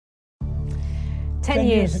10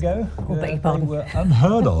 years ago, beg your they pardon. were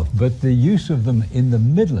unheard of, but the use of them in the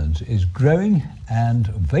Midlands is growing and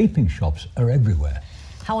vaping shops are everywhere.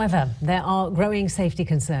 However, there are growing safety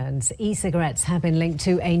concerns. E-cigarettes have been linked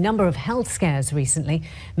to a number of health scares recently,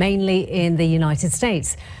 mainly in the United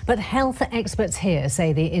States. But health experts here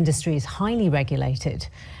say the industry is highly regulated.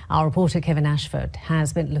 Our reporter Kevin Ashford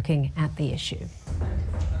has been looking at the issue.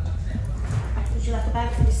 Would you like a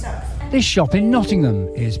bag for yourself? This shop in Nottingham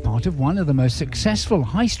is part of one of the most successful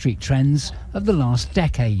high street trends of the last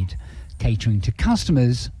decade, catering to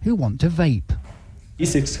customers who want to vape.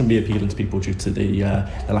 E-cigs can be appealing to people due to the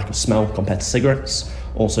lack of smell compared to cigarettes,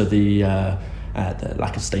 also the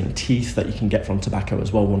lack of stained teeth that you can get from tobacco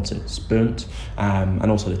as well once it's burnt, and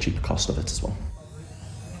also the cheaper cost of it as well.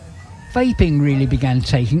 Vaping really began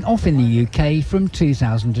taking off in the UK from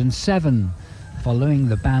 2007, following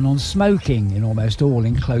the ban on smoking in almost all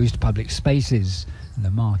enclosed public spaces, and the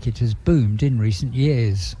market has boomed in recent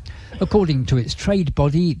years. According to its trade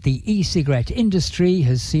body, the e-cigarette industry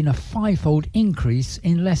has seen a fivefold increase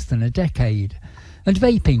in less than a decade. And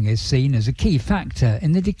vaping is seen as a key factor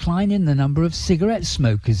in the decline in the number of cigarette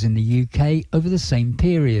smokers in the UK over the same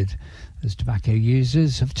period, as tobacco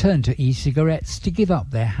users have turned to e-cigarettes to give up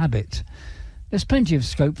their habit. There's plenty of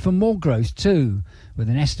scope for more growth too, with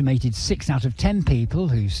an estimated 6 out of 10 people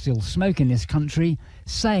who still smoke in this country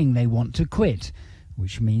saying they want to quit,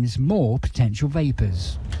 which means more potential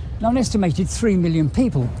vapers. Now, an estimated 3 million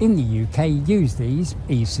people in the UK use these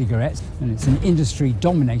e-cigarettes, and it's an industry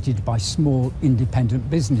dominated by small independent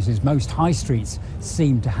businesses. Most high streets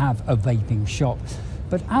seem to have a vaping shop.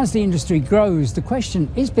 But as the industry grows, the question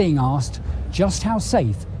is being asked, just how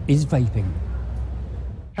safe is vaping?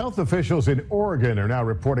 Health officials in Oregon are now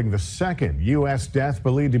reporting the second U.S. death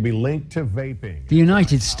believed to be linked to vaping. The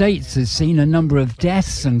United States has seen a number of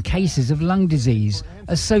deaths and cases of lung disease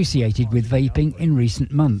associated with vaping in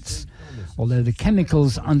recent months, although the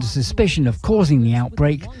chemicals under suspicion of causing the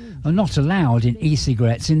outbreak are not allowed in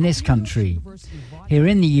e-cigarettes in this country. Here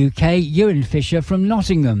in the UK, Ewan Fisher from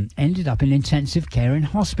Nottingham ended up in intensive care in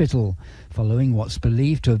hospital following what's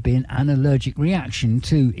believed to have been an allergic reaction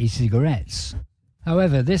to e-cigarettes.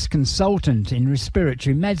 However, this consultant in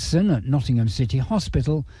respiratory medicine at Nottingham City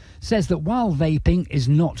Hospital says that while vaping is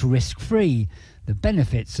not risk-free, the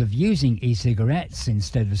benefits of using e-cigarettes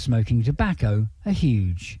instead of smoking tobacco are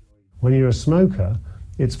huge. When you're a smoker,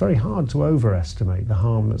 it's very hard to overestimate the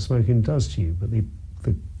harm that smoking does to you, but the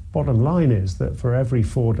bottom line is that for every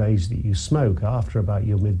 4 days that you smoke after about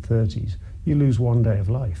your mid-30s, you lose 1 day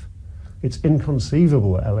of life. It's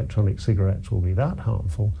inconceivable that electronic cigarettes will be that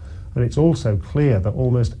harmful. And it's also clear that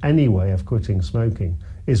almost any way of quitting smoking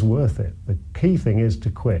is worth it. The key thing is to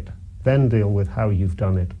quit, then deal with how you've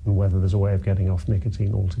done it and whether there's a way of getting off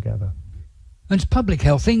nicotine altogether. And Public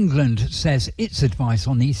Health England says its advice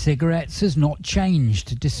on e-cigarettes has not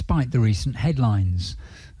changed despite the recent headlines.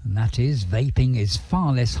 And that is, vaping is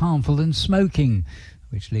far less harmful than smoking,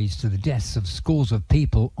 which leads to the deaths of scores of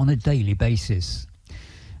people on a daily basis.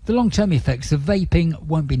 The long-term effects of vaping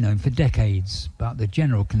won't be known for decades, but the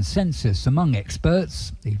general consensus among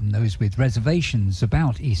experts, even those with reservations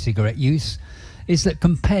about e-cigarette use, is that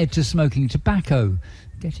compared to smoking tobacco,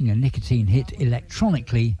 getting a nicotine hit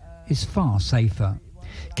electronically is far safer.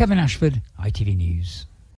 Kevin Ashford, ITV News.